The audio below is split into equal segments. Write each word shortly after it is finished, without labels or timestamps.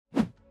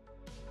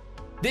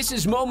This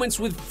is Moments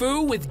with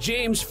Fu with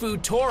James Fu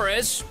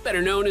Torres,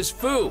 better known as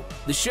Fu,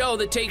 the show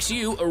that takes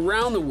you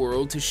around the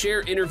world to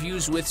share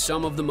interviews with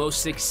some of the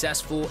most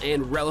successful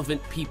and relevant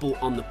people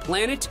on the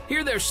planet,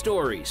 hear their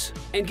stories,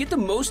 and get the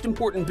most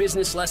important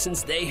business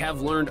lessons they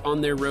have learned on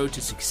their road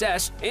to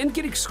success, and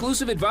get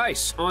exclusive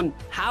advice on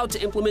how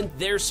to implement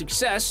their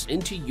success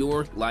into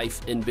your life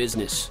and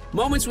business.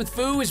 Moments with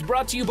Fu is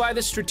brought to you by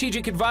the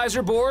Strategic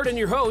Advisor Board and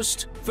your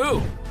host,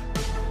 Fu.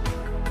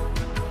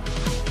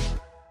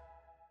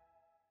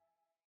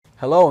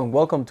 Hello and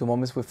welcome to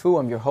Moments with Fu.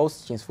 I'm your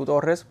host, James Fu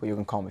Torres, but you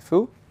can call me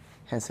Fu,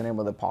 hence the name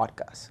of the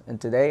podcast.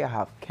 And today I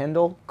have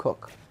Kendall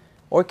Cook,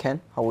 or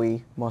Ken, how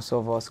most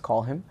of us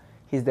call him.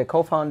 He's the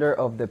co-founder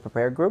of the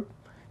Prepare Group,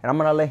 and I'm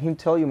going to let him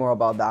tell you more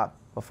about that.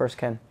 But first,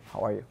 Ken,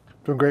 how are you?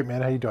 Doing great,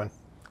 man. How you doing?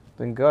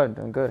 Doing good.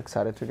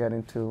 Excited to get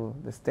into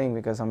this thing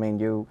because,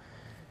 you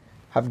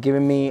have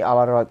given me a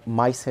lot of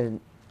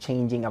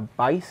mindset-changing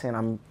advice, and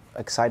I'm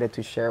excited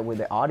to share it with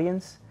the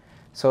audience.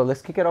 So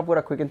let's kick it off with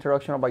a quick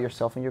introduction about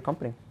yourself and your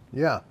company.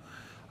 Yeah.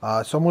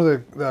 So I'm one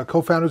of the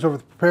co-founders of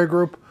the Prepare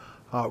Group.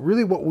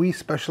 Really what we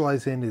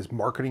specialize in is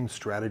marketing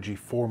strategy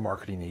for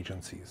marketing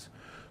agencies.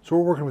 So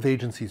we're working with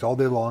agencies all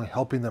day long,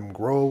 helping them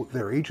grow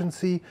their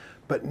agency,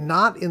 but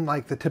not in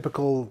like the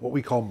typical, what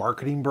we call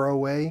marketing bro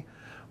way.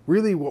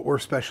 Really what we're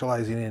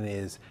specializing in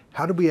is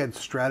how do we add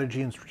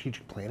strategy and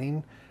strategic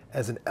planning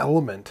as an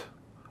element,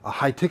 a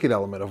high ticket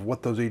element of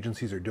what those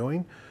agencies are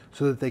doing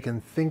so that they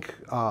can think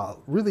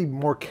really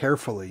more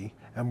carefully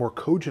and more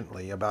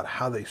cogently about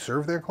how they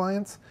serve their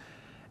clients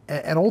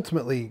and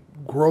ultimately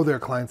grow their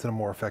clients in a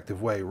more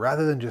effective way.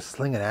 Rather than just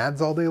slinging ads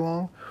all day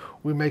long,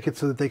 we make it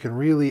so that they can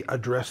really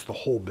address the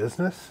whole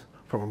business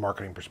from a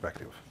marketing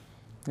perspective.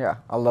 Yeah,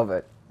 I love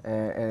it.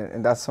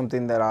 And that's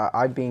something that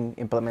I've been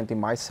implementing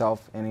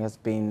myself, and it has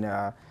been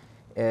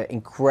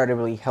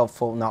incredibly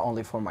helpful, not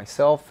only for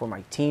myself, for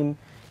my team,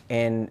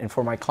 and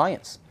for my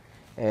clients.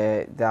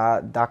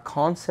 That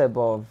concept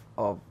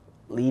of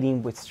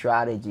leading with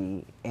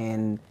strategy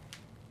and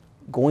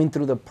going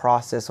through the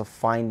process of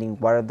finding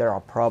what are their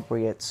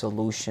appropriate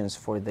solutions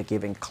for the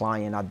given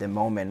client at the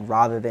moment,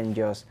 rather than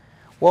just,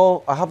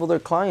 well, I have other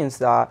clients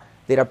that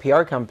did a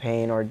PR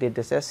campaign or did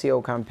this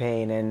SEO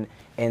campaign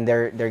and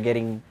they're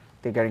getting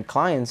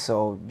clients,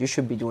 so you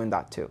should be doing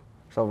that too.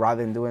 So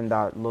rather than doing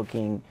that,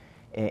 looking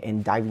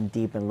and diving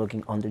deep and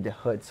looking under the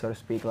hood, so to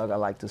speak, like I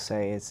like to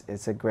say,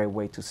 it's a great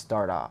way to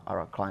start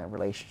our client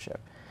relationship.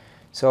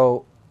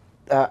 So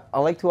I'd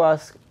like to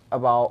ask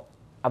about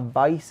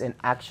advice and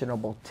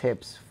actionable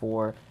tips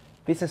for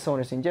business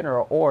owners in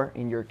general, or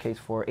in your case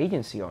for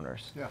agency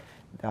owners.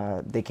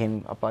 Yeah. They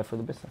can apply for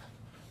the business.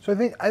 So I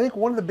think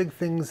one of the big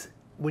things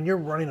when you're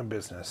running a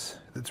business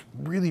that's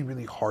really,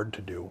 really hard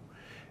to do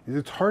is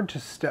it's hard to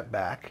step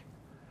back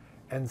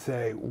and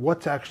say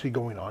what's actually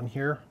going on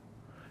here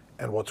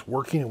and what's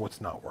working and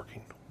what's not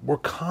working. We're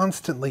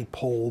constantly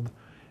pulled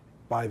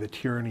by the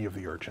tyranny of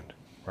the urgent,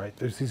 right?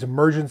 There's these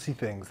emergency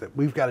things that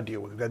we've got to deal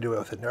with. We've got to deal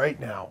with it right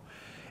now.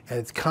 And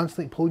it's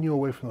constantly pulling you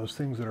away from those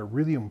things that are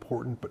really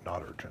important but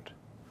not urgent.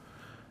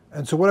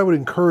 And so what I would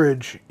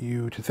encourage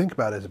you to think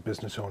about as a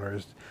business owner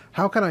is,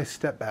 how can I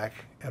step back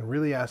and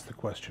really ask the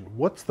question,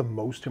 what's the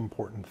most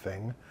important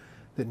thing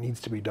that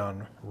needs to be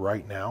done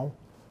right now,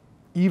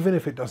 even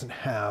if it doesn't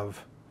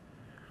have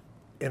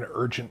an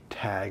urgent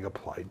tag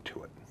applied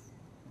to it?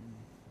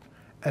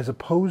 As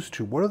opposed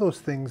to, what are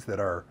those things that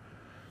are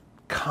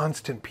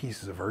constant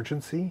pieces of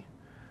urgency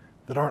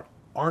that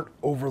aren't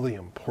overly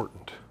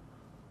important?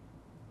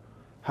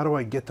 How do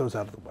I get those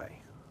out of the way?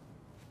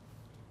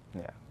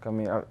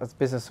 Yeah, as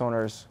business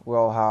owners, we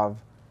all have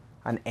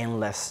an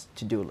endless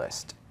to-do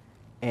list.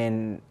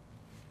 And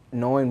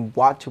knowing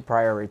what to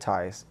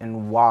prioritize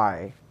and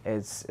why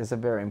is a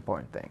very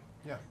important thing.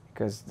 Yeah.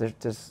 Because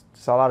there's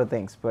a lot of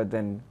things, but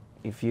then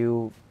if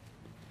you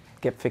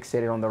get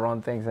fixated on the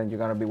wrong things, then you're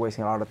going to be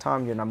wasting a lot of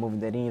time, you're not moving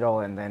the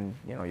needle, and then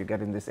you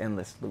get in this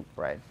endless loop,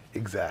 right?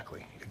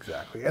 Exactly.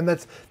 And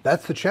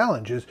that's the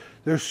challenge, is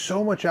there's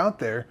so much out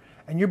there,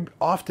 and you're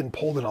often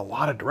pulled in a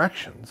lot of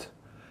directions.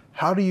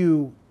 How do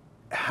you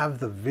have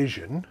the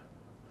vision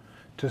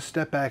to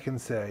step back and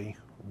say,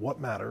 what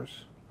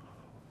matters,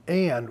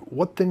 and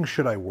what things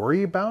should I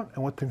worry about,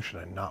 and what things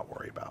should I not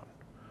worry about?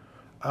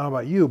 I don't know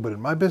about you, but in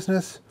my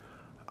business,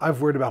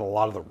 I've worried about a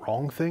lot of the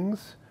wrong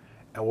things,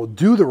 and we'll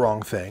do the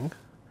wrong thing,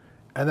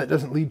 and that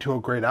doesn't lead to a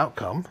great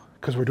outcome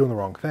because we're doing the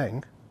wrong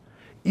thing,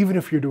 even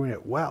if you're doing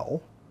it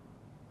well.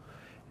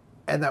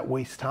 And that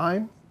wastes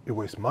time, it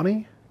wastes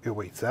money, it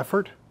wastes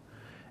effort,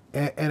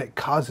 and it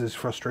causes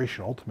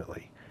frustration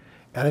ultimately.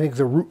 And I think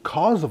the root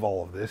cause of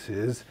all of this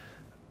is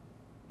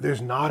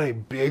there's not a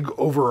big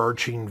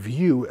overarching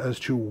view as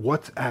to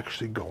what's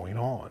actually going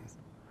on,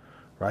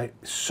 right?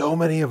 So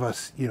many of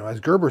us,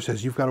 as Gerber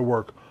says, you've got to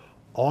work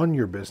on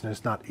your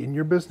business, not in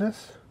your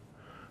business,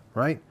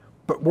 right?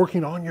 But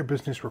working on your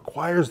business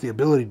requires the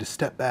ability to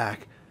step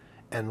back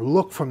and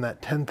look from that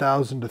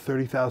 10,000 to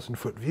 30,000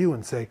 foot view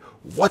and say,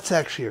 what's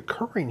actually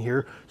occurring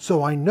here,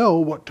 so I know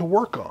what to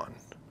work on,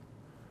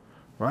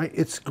 right?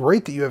 It's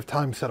great that you have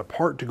time set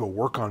apart to go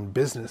work on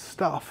business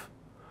stuff,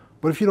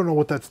 But if you don't know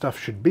what that stuff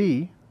should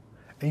be,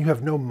 and you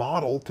have no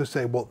model to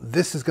say, well,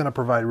 this is going to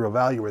provide real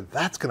value or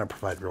that's going to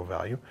provide real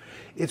value,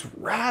 it's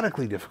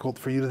radically difficult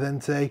for you to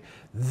then say,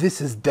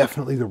 this is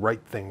definitely the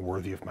right thing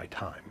worthy of my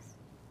time.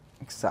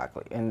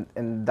 Exactly.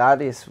 And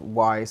that is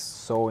why it's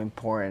so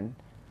important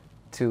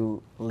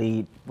to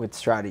lead with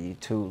strategy,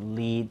 to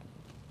lead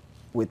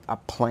with a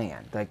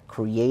plan, like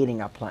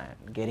creating a plan,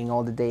 getting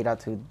all the data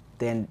to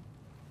then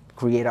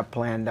create a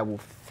plan that will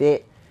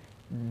fit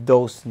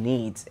those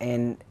needs.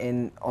 And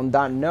on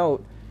that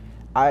note,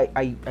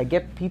 I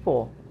get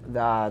people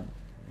that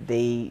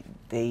they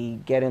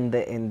get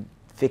in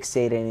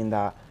fixated in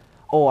the,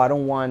 oh, I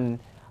don't want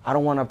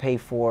to pay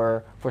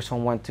for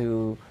someone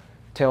to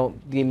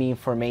give me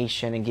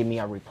information and give me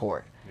a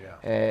report.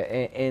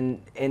 Yeah.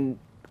 And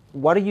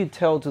what do you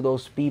tell to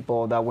those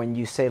people that when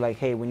you say like,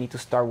 hey, we need to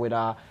start with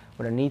a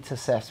needs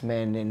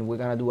assessment and we're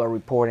gonna do a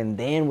report and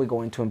then we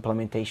go into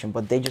implementation,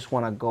 but they just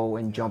want to go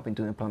and jump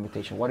into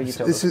implementation? What do you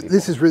tell those people?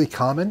 This is really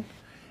common,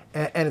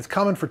 and it's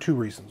common for two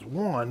reasons.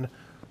 One,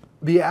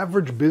 the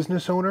average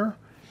business owner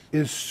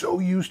is so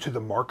used to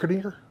the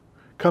marketer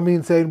coming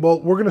and saying, well,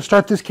 we're going to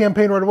start this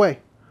campaign right away.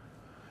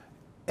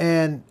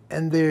 And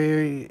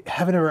they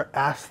haven't ever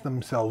asked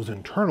themselves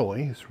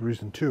internally, it's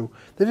reason two,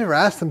 they've never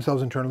asked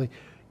themselves internally,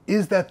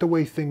 is that the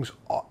way things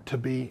ought to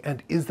be,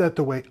 and is that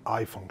the way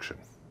I function?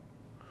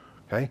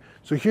 Okay,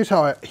 so here's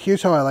how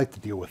I like to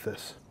deal with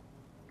this.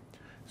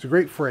 It's a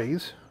great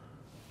phrase,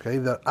 okay,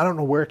 that I don't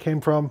know where it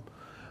came from.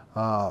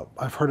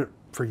 I've heard it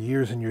for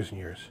years and years and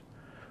years.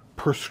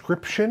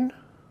 Prescription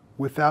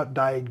without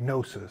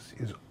diagnosis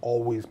is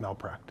always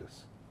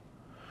malpractice.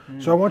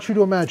 So I want you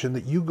to imagine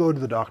that you go to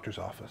the doctor's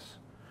office.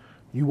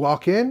 You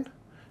walk in,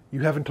 you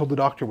haven't told the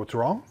doctor what's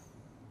wrong.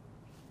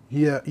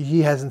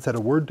 He hasn't said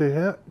a word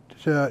to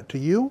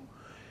you.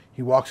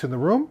 He walks in the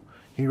room,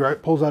 he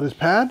pulls out his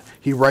pad,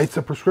 he writes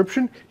a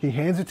prescription, he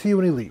hands it to you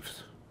and he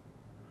leaves.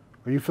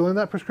 Are you filling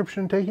that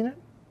prescription and taking it?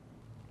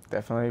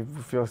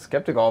 Definitely feel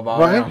skeptical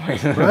about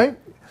it. Right, right?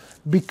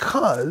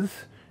 Because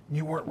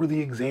you weren't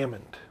really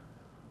examined.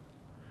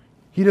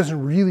 He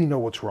doesn't really know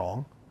what's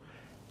wrong.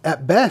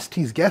 At best,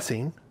 he's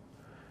guessing,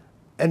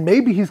 and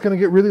maybe he's going to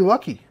get really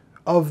lucky.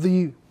 Of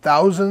the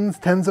thousands,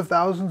 tens of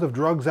thousands of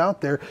drugs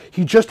out there,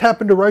 he just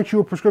happened to write you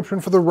a prescription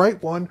for the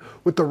right one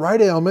with the right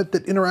ailment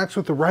that interacts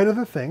with the right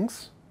other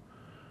things,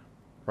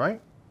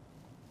 right?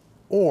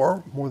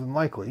 Or, more than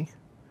likely,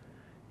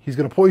 he's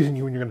going to poison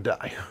you and you're going to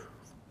die,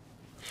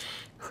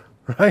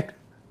 right?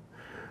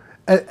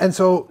 And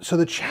so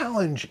the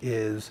challenge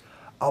is,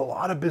 a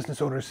lot of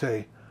business owners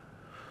say,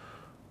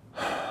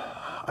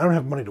 I don't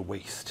have money to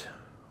waste.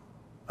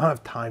 I don't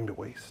have time to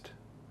waste.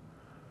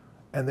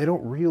 And they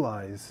don't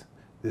realize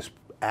this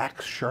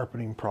axe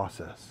sharpening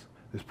process,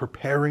 this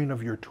preparing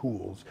of your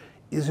tools,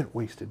 isn't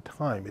wasted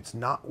time. It's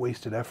not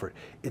wasted effort.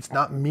 It's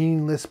not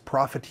meaningless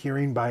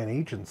profiteering by an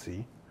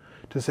agency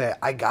to say,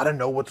 I got to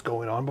know what's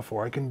going on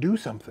before I can do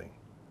something.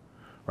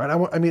 Right?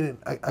 I mean,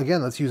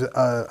 again, let's use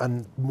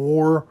a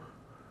more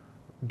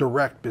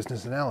direct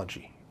business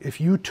analogy. If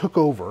you took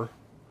over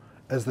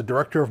as the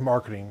director of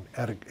marketing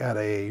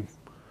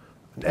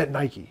at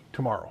Nike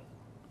tomorrow,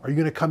 are you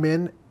going to come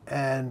in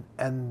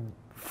and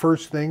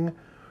first thing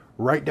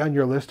write down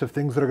your list of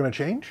things that are going to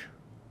change?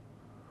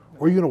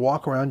 Or are you going to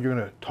walk around, you're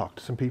going to talk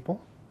to some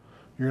people,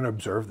 you're going to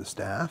observe the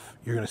staff,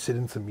 you're going to sit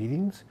in some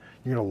meetings,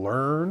 you're going to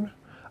learn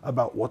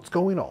about what's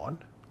going on,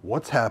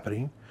 what's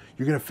happening,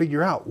 you're going to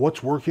figure out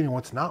what's working and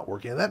what's not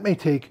working. And that may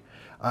take,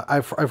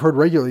 I've heard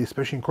regularly,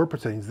 especially in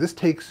corporate settings, this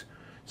takes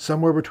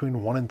somewhere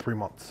between 1 and 3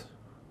 months.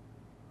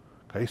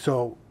 Okay,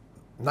 so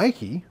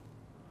Nike,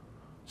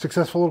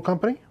 successful little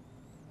company,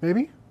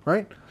 maybe,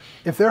 right?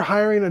 If they're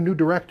hiring a new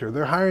director,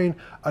 they're hiring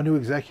a new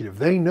executive,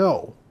 they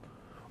know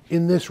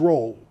in this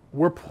role,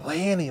 we're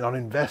planning on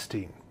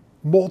investing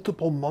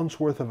multiple months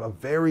worth of a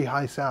very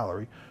high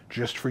salary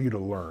just for you to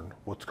learn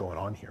what's going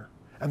on here.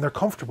 And they're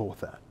comfortable with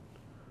that.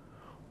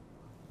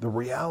 The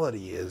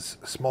reality is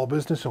small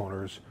business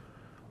owners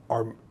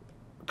are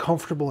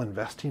comfortable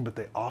investing, but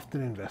they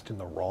often invest in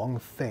the wrong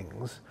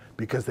things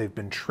because they've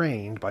been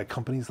trained by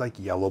companies like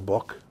Yellow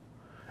Book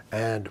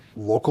and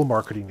local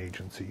marketing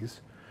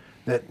agencies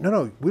that,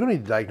 no, we don't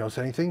need to diagnose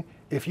anything.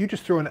 If you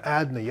just throw an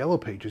ad in the Yellow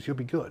Pages, you'll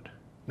be good.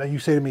 Now you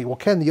say to me, well,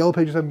 Ken, the Yellow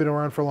Pages haven't been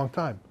around for a long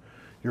time.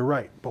 You're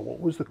right, but what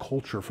was the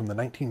culture from the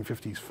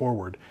 1950s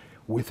forward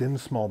within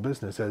small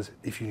business as,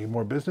 if you need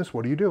more business,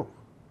 what do? You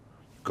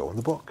go in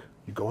the book.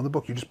 You go in the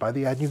book, you just buy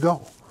the ad and you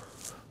go,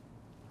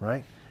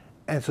 right?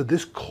 And so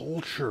this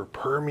culture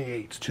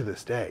permeates to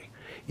this day.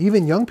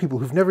 Even young people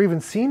who've never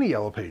even seen a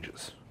Yellow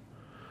Pages,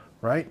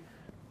 right?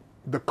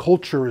 The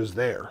culture is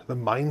there, the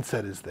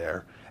mindset is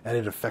there, and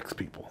it affects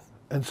people.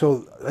 And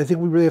so I think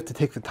we really have to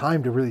take the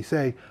time to really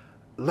say,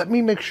 let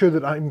me make sure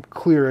that I'm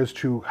clear as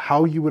to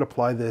how you would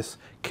apply this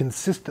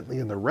consistently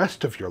in the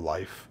rest of your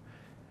life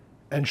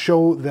and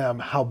show them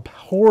how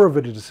poor of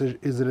a decision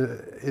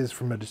is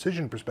from a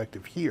decision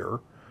perspective here,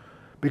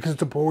 because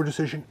it's a poor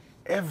decision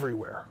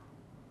everywhere,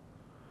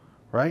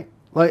 right?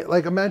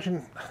 Like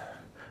imagine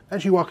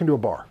you walk into a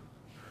bar,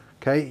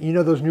 Okay, you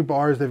know those new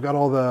bars, they've got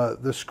all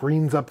the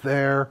screens up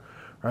there,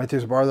 right?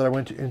 There's a bar that I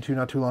went into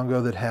not too long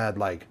ago that had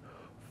like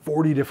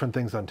 40 different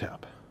things on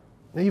tap.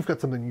 Now you've got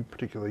something you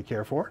particularly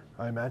care for,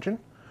 I imagine,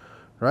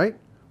 right?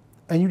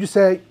 And you just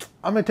say,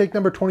 I'm gonna take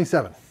number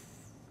 27.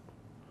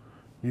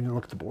 You didn't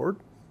look at the board?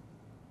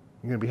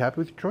 You gonna be happy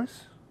with your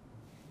choice?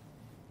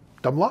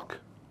 Dumb luck?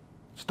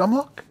 It's dumb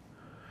luck?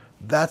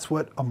 That's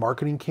what a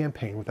marketing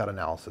campaign without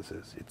analysis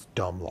is. It's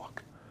dumb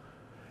luck.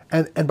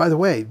 And by the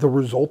way, the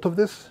result of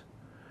this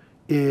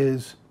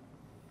is,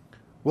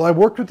 well, I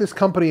worked with this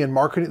company and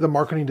the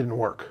marketing didn't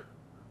work.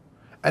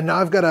 And now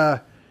I've got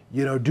to,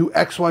 do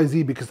X, Y,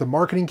 Z because the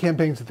marketing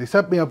campaigns that they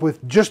set me up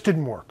with just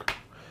didn't work.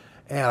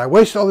 And I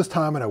wasted all this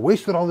time and I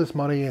wasted all this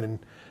money and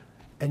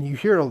you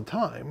hear it all the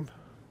time.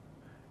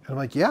 And I'm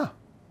like, yeah,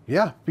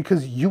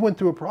 because you went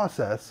through a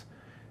process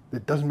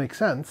that doesn't make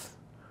sense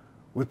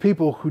with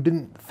people who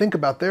didn't think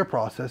about their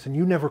process and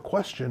you never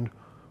questioned,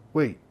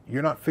 wait,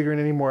 you're not figuring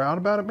any more out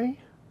about it, me?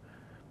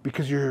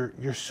 Because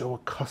you're so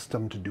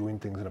accustomed to doing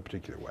things in a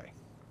particular way.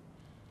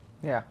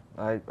 Yeah,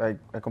 I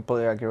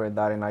completely agree with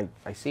that, and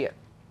I see it.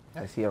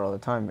 I see it all the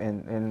time.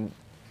 And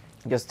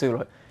just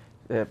to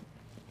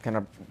kind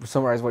of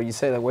summarize what you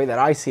say, the way that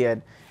I see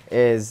it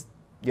is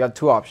you have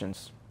two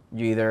options.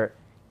 You either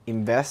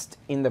invest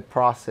in the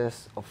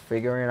process of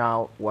figuring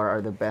out what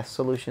are the best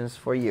solutions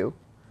for you,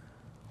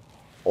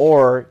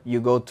 or you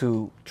go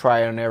to try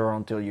and error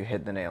until you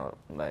hit the nail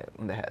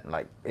on the head.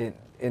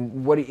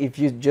 And what if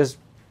you just...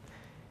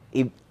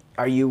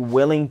 are you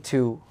willing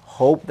to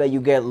hope that you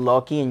get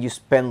lucky and you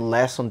spend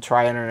less on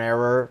trial and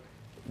error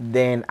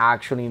than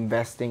actually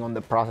investing on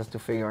the process to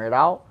figure it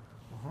out?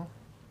 Uh-huh.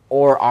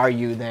 Or are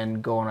you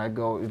then going to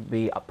go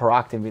be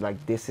proactive and be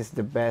like, this is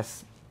the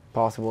best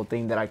possible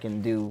thing that I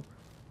can do,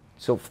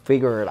 so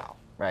figure it out,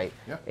 right?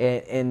 Yeah.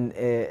 And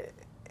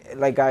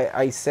like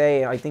I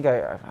say, I think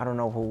I don't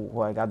know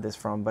who I got this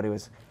from, but it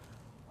was,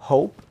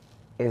 hope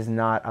is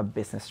not a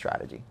business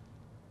strategy.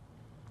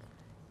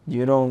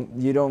 You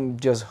don't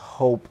just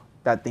hope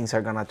that things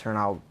are gonna turn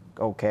out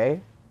okay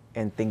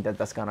and think that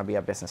that's gonna be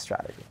a business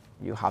strategy.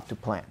 You have to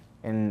plan.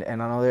 And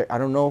another, I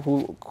don't know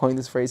who coined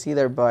this phrase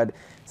either, but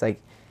it's like,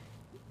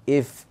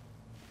 if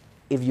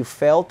you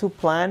fail to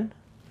plan,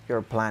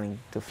 you're planning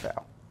to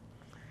fail.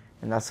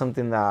 And that's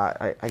something that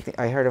I think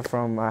I heard it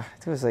from, I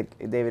think it was like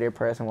David A.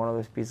 Perez in one of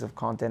those pieces of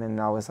content, and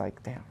I was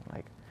like, damn,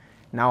 like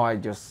now I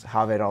just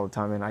have it all the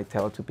time, and I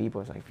tell it to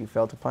people, it's like, if you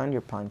fail to plan,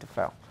 you're planning to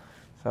fail.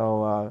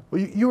 So,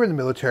 well, you were in the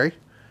military.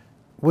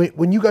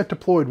 When you got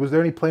deployed, was there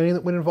any planning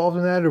that went involved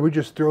in that, or we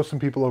just throw some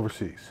people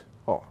overseas?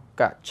 Oh,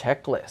 got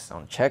checklists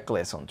on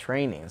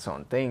trainings,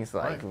 on things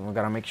like, right. We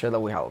gotta make sure that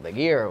we have the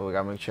gear. We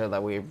gotta make sure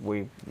that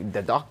we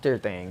the doctor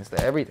things,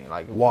 the everything.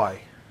 Like,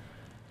 why?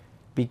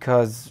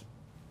 Because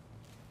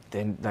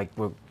then, like,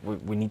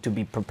 we need to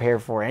be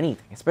prepared for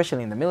anything,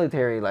 especially in the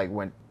military. Like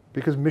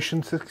because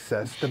mission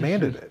success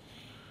demanded it.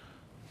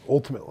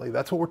 Ultimately,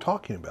 that's what we're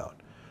talking about.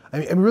 I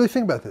mean, really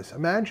think about this.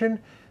 Imagine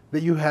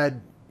that you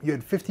had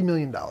 $50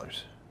 million.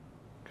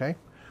 Okay,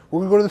 we're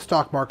gonna go to the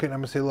stock market, and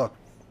I'm gonna say, look,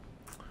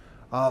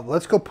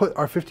 let's go put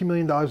our $50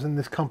 million in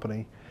this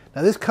company.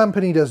 Now, this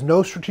company does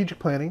no strategic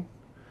planning.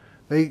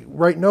 They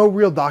write no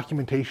real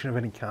documentation of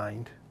any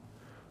kind,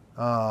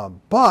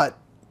 but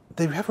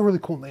they have a really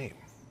cool name,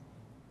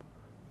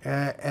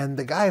 and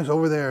the guys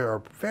over there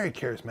are very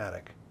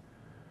charismatic.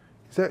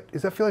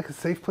 Does that feel like a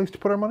safe place to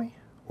put our money,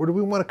 or do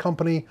we want a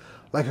company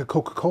like a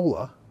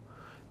Coca-Cola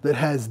that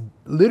has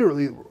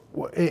literally,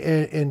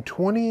 in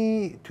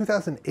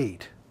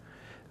 2008,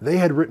 they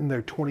had written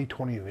their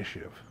 2020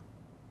 initiative,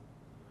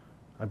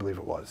 I believe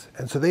it was.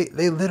 And so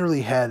they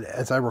literally had,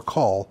 as I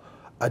recall,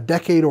 a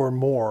decade or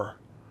more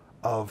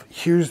of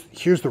here's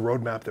the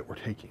roadmap that we're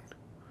taking,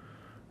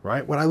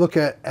 right? When I look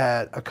at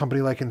a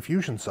company like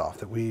Infusionsoft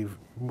that we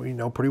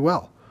know pretty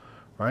well,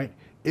 right?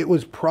 It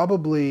was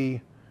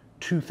probably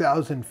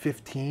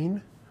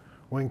 2015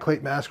 when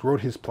Clayton Mask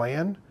wrote his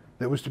plan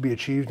that was to be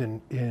achieved in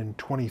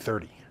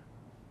 2030.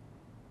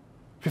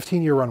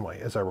 15-year runway,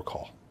 as I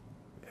recall.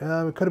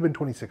 It could have been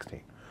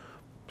 2016.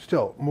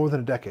 Still, more than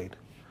a decade.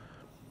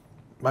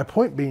 My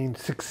point being,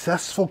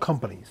 successful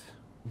companies,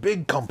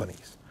 big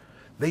companies,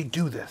 they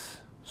do this.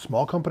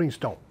 Small companies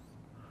don't.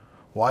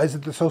 Why is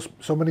it that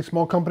so many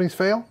small companies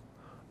fail?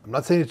 I'm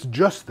not saying it's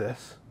just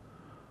this,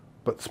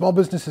 but small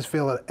businesses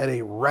fail at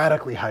a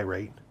radically high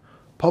rate.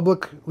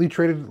 Publicly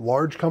traded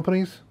large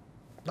companies,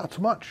 not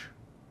so much.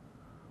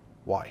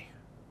 Why?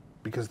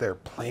 Because they're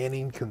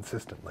planning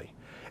consistently.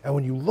 And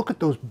when you look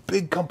at those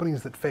big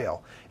companies that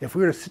fail, if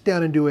we were to sit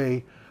down and do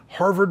a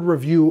Harvard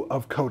review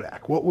of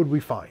Kodak, what would we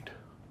find?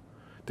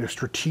 Their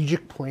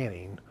strategic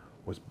planning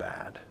was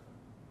bad.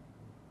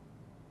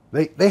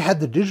 They had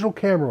the digital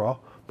camera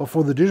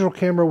before the digital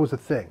camera was a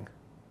thing.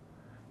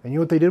 And you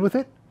know what they did with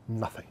it?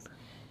 Nothing.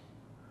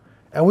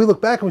 And we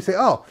look back and we say,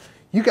 oh,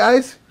 you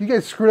guys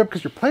screwed up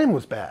because your plan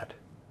was bad.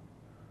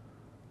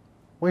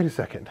 Wait a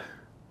second.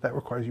 That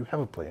requires you have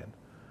a plan.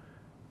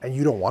 And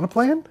you don't want a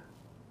plan?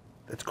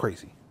 That's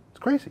crazy. It's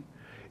crazy.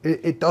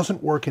 It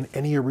doesn't work in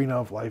any arena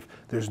of life.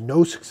 There's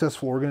no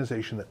successful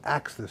organization that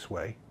acts this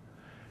way.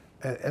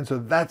 And so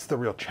that's the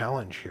real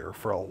challenge here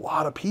for a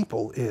lot of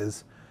people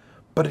is,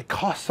 but it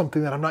costs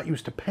something that I'm not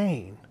used to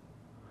paying.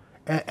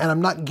 And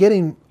I'm not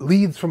getting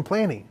leads from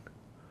planning.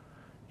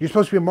 You're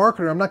supposed to be a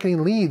marketer. I'm not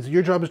getting leads.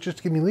 Your job is just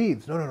to give me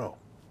leads. No.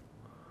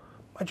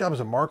 My job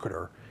as a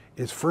marketer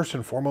is first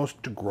and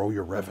foremost to grow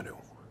your revenue.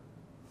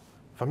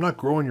 If I'm not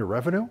growing your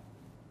revenue, it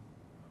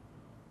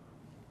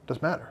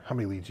doesn't matter how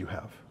many leads you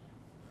have.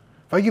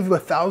 If I give you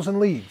 1,000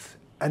 leads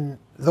and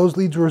those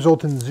leads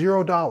result in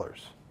 $0,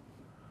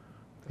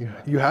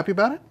 you happy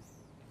about it?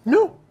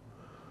 No.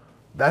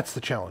 That's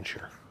the challenge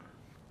here.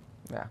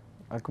 Yeah,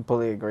 I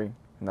completely agree.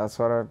 And that's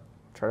what I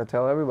try to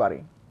tell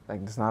everybody.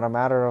 Like, it's not a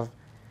matter of,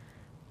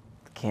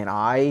 can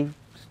I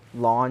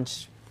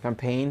launch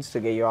campaigns to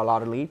get you a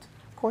lot of leads?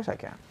 Of course I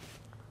can.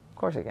 Of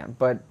course I can.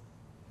 But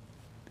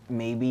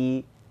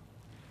maybe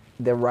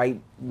the right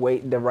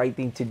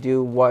thing to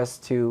do was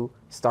to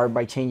start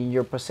by changing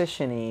your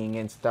positioning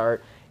and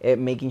start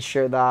making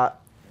sure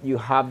that you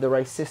have the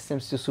right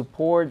systems to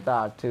support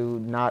that, to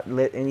not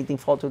let anything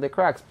fall through the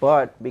cracks.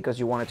 But because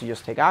you wanted to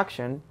just take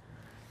action,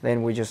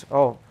 then we just,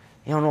 I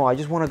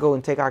just want to go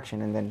and take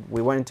action. And then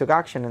we went and took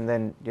action, and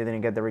then you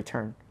didn't get the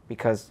return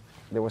because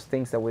there was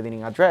things that we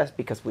didn't address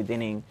because we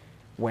didn't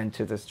went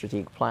to the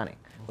strategic planning.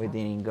 We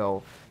didn't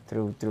go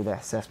through the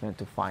assessment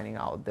to finding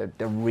out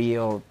the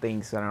real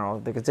things. I don't know,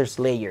 because there's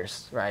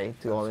layers, right,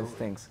 to all these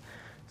things.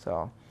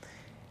 So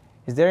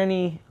is there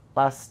any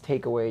last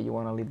takeaway you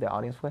want to leave the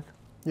audience with?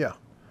 Yeah.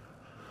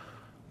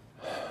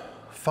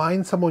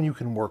 Find someone you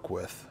can work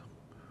with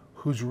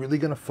who's really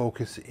going to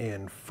focus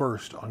in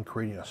first on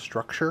creating a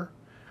structure,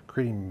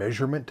 creating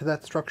measurement to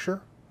that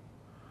structure,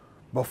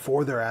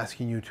 before they're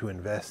asking you to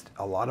invest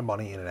a lot of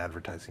money in an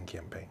advertising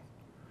campaign.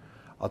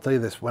 I'll tell you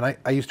this, when I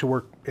used to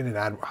work in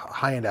a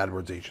high-end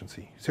AdWords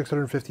agency,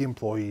 650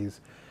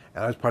 employees,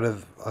 and I was part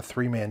of a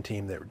 3-man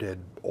team that did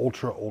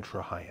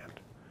ultra high-end.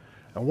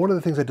 And one of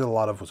the things I did a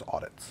lot of was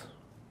audits,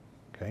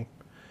 okay?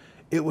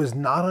 It was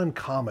not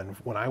uncommon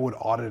when I would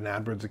audit an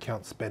AdWords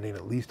account spending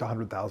at least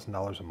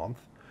 $100,000 a month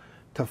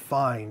to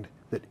find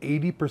that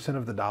 80%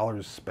 of the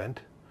dollars spent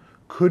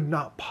could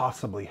not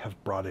possibly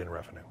have brought in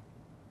revenue.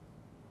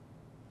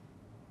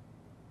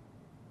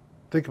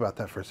 Think about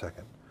that for a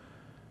second.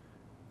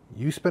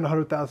 You spend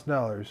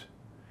 $100,000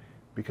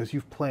 because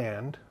you've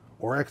planned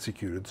or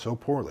executed so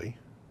poorly,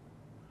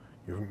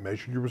 you've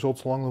measured your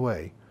results along the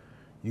way,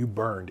 you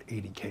burned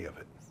 80K of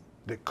it.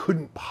 That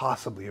couldn't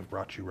possibly have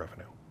brought you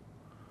revenue.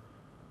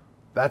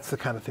 That's the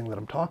kind of thing that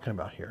I'm talking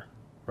about here,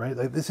 right?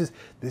 Like this is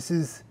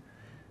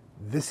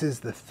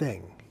the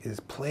thing, is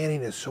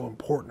planning is so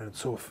important and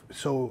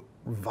so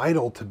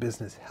vital to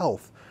business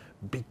health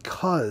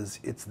because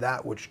it's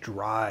that which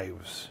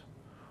drives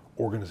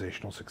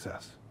organizational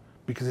success.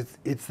 Because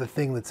it's the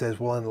thing that says,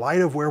 well, in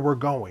light of where we're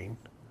going,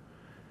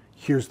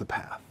 here's the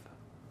path.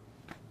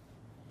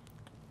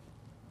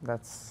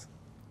 That's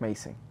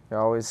amazing. You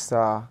always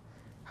have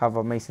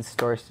amazing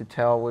stories to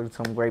tell with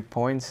some great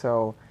points.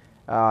 So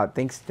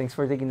thanks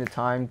for taking the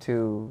time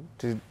to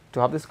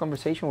have this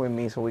conversation with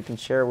me so we can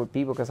share it with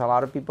people, because a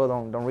lot of people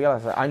don't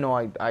realize that. I know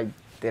I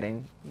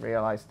didn't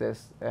realize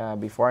this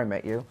before I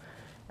met you.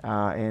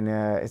 And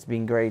it's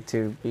been great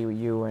to be with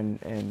you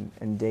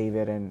and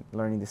David and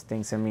learning these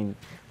things. I mean,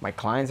 my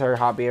clients are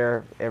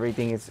happier.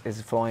 Everything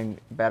is flowing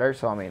better.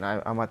 So, I mean,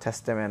 I'm a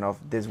testament of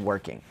this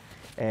working.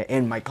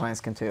 And my clients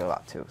can tell you a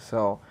lot too.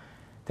 So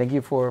thank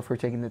you for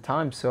taking the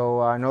time. So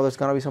I know there's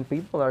going to be some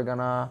people that are going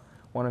to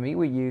want to meet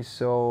with you.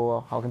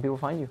 So how can people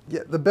find you?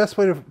 Yeah, the best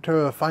way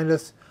to find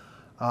us,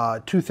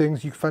 2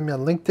 things. You can find me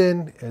on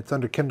LinkedIn. It's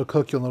under Kendall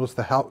Cook. You'll notice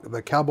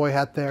the cowboy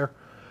hat there.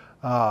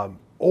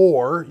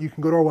 Or you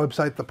can go to our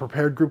website,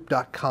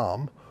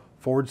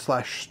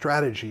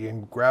 thepreparedgroup.com/strategy,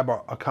 and grab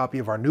a copy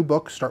of our new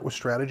book, Start With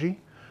Strategy.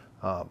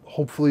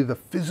 Hopefully the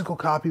physical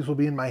copies will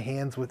be in my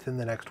hands within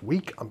the next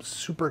week. I'm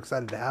super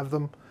excited to have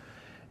them.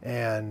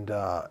 And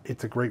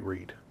it's a great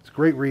read. It's a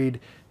great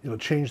read. It'll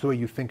change the way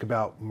you think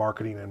about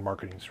marketing and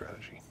marketing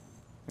strategy.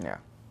 Yeah,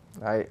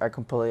 I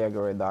completely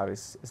agree with that.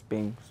 It's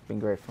been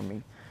great for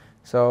me.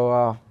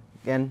 So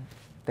again,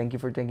 thank you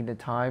for taking the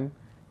time.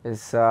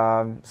 It's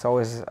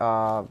always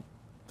a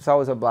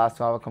blast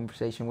to have a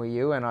conversation with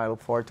you, and I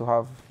look forward to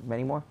have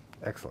many more.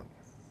 Excellent.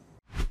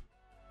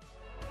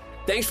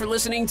 Thanks for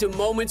listening to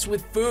Moments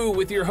with Fu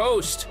with your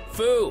host,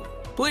 Fu.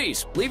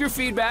 Please leave your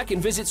feedback and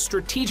visit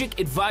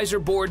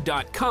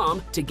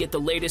strategicadvisorboard.com to get the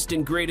latest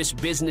and greatest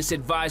business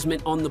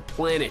advisement on the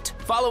planet.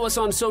 Follow us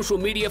on social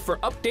media for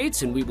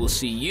updates, and we will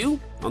see you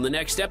on the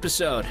next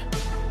episode.